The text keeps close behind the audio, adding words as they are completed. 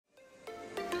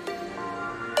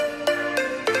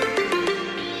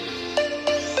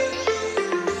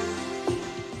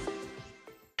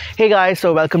Hey guys,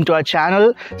 so welcome to our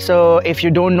channel. So if you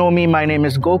don't know me, my name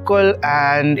is Gokul,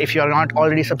 and if you're not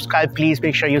already subscribed, please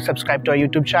make sure you subscribe to our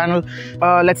YouTube channel.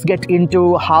 Let's get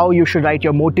into how you should write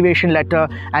your motivation letter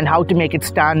and how to make it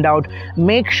stand out.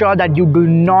 Make sure that you do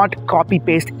not copy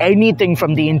paste anything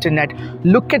from the internet.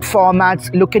 Look at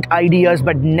formats, look at ideas,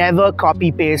 but never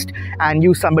copy paste and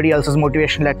use somebody else's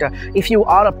motivation letter. If you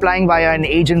are applying via an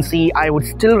agency, I would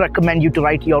still recommend you to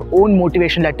write your own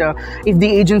motivation letter. If the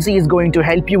agency is going to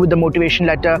help you with the motivation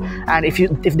letter, and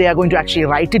if they are going to actually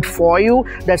write it for you,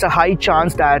 there's a high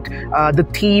chance that the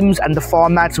themes and the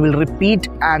formats will repeat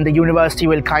and the university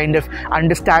will kind of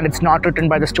understand it's not written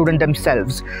by the student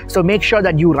themselves. So make sure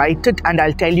that you write it, and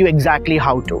I'll tell you exactly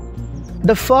how to.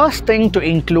 The first thing to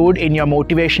include in your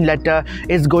motivation letter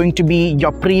is going to be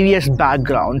your previous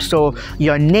background. So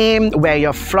your name, where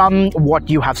you're from, what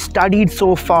you have studied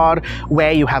so far,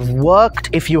 where you have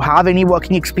worked, if you have any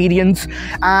working experience.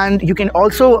 And you can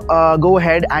also go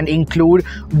ahead and include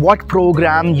what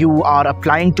program you are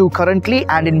applying to currently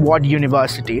and in what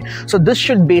university. So this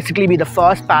should basically be the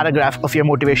first paragraph of your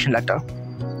motivation letter.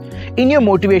 In your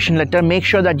motivation letter, make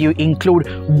sure that you include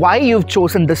why you've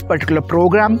chosen this particular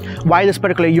program, why this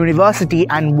particular university,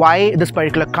 and why this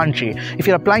particular country. If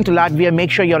you're applying to Latvia, make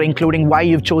sure you're including why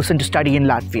you've chosen to study in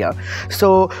Latvia.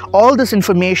 So all this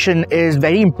information is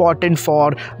very important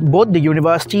for both the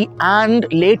university, and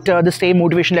later the same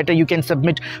motivation letter you can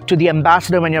submit to the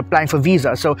ambassador when you're applying for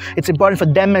visa. So it's important for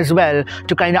them as well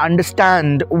to kind of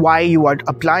understand why you are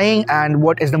applying and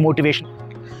what is the motivation.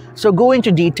 So go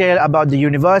into detail about the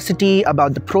university,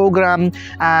 about the program,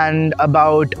 and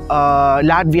about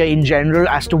Latvia in general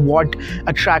as to what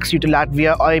attracts you to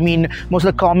Latvia. I mean, most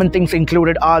of the common things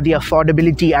included are the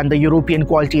affordability and the European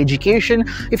quality education.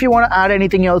 If you want to add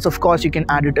anything else, of course, you can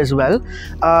add it as well.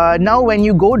 Now, when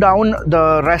you go down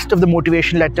the rest of the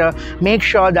motivation letter, make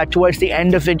sure that towards the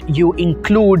end of it, you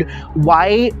include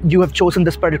why you have chosen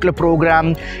this particular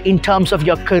program in terms of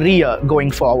your career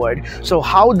going forward. So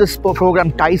how this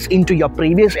program ties into your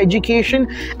previous education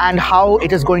and how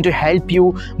it is going to help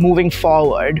you moving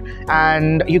forward.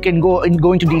 And you can go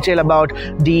into detail about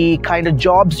the kind of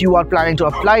jobs you are planning to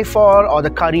apply for or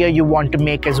the career you want to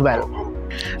make as well.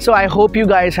 So I hope you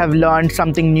guys have learned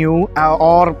something new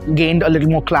or gained a little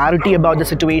more clarity about the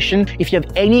situation. If you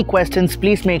have any questions,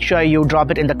 please make sure you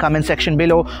drop it in the comment section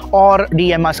below or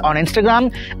DM us on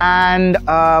Instagram, and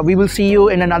we will see you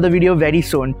in another video very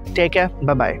soon. Take care.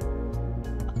 Bye-bye.